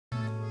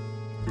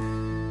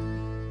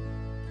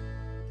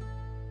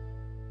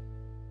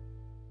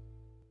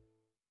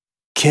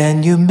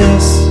Can you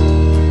miss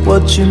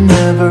what you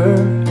never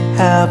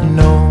have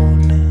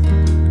known?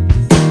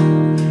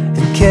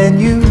 And can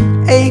you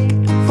ache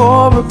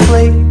for a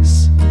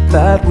place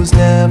that was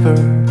never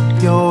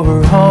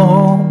your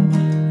home?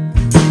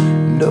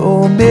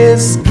 No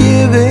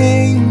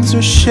misgivings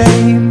or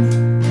shame,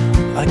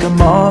 like a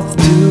moth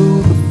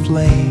to the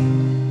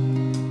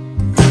flame,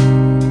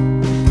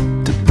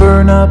 to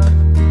burn up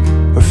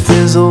or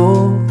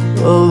fizzle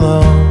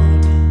alone.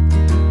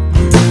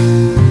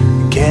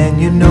 Can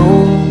you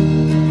know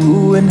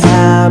who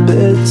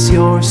inhabits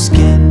your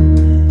skin?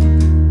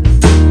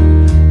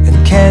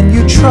 And can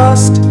you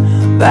trust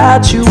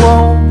that you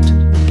won't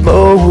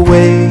blow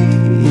away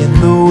in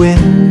the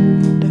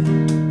wind?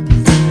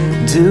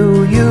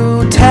 Do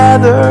you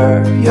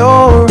tether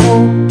your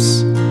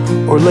hopes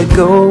or let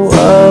go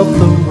of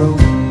the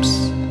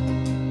ropes,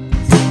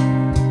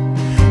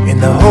 in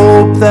the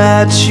hope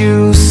that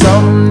you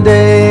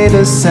someday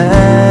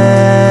descend?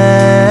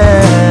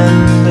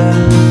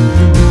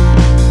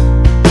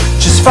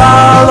 Just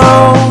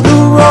follow the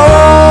road,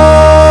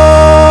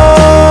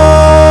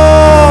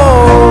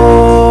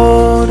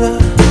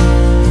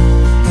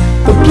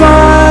 the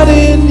blood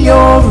in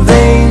your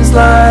veins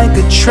like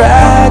a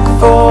track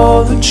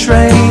for the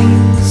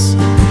trains.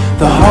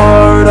 The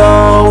heart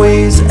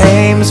always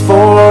aims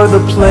for the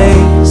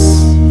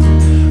place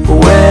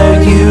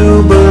where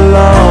you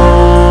belong.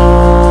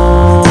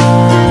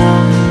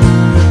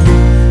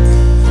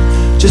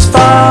 Just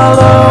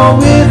follow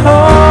it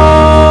home,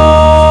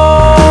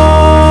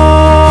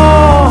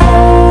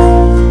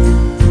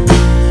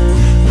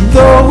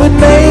 though it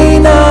may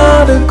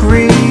not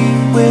agree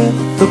with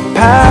the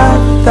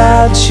path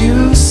that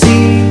you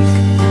seek.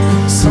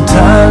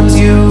 Sometimes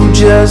you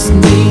just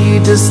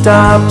need to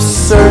stop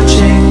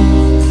searching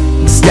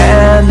and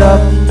stand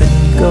up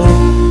and go.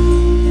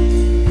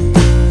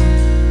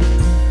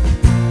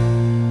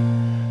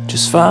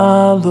 Just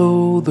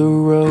follow the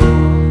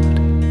road.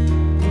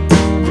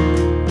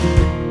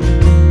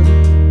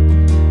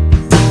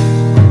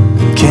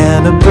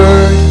 Can a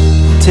bird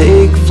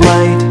take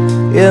flight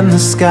in the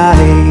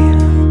sky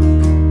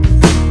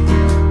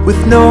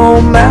with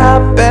no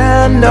map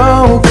and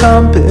no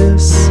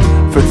compass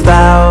for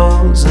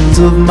thousands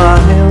of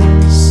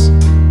miles,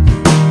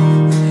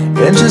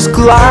 and just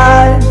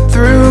glide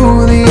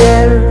through the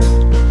air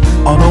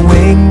on a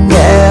wing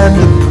and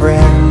a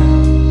prayer,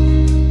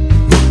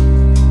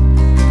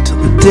 till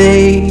the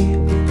day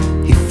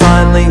he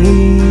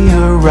finally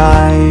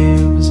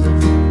arrives,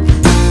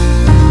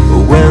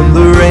 when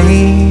the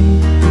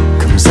rain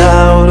comes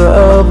out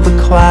of the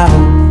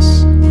clouds.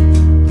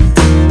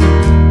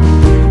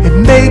 It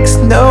makes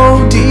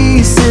no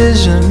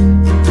decision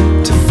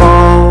to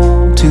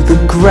fall to the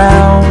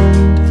ground.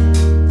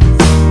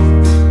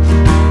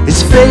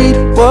 Its fate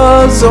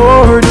was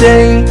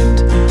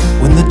ordained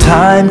when the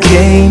time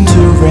came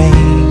to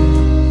rain.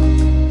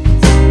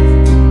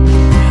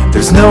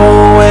 There's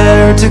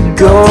nowhere to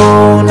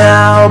go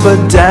now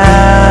but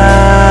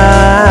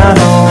down.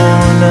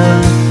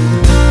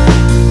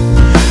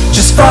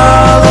 Just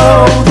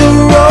follow the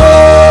road,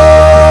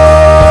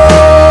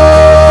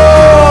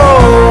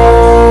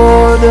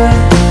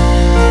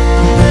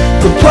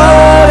 the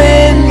blood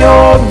in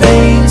your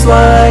veins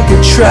like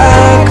a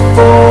track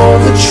for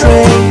the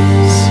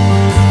trains.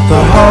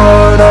 The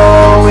heart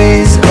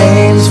always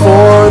aims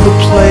for the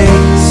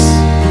place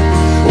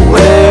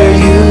where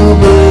you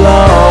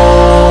belong.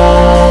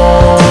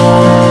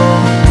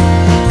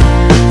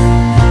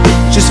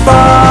 Just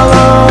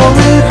follow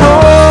it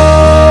home,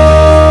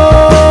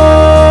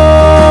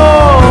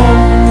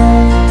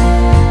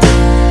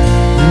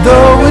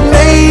 though it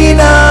may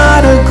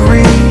not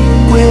agree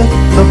with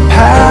the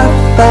path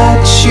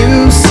that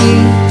you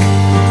seek.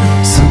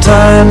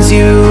 Sometimes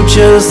you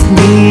just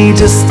need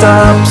to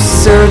stop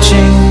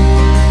searching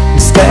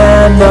and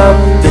stand up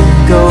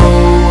and go.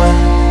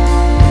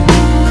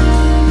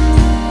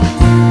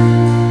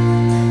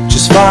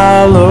 Just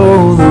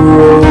follow the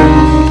road.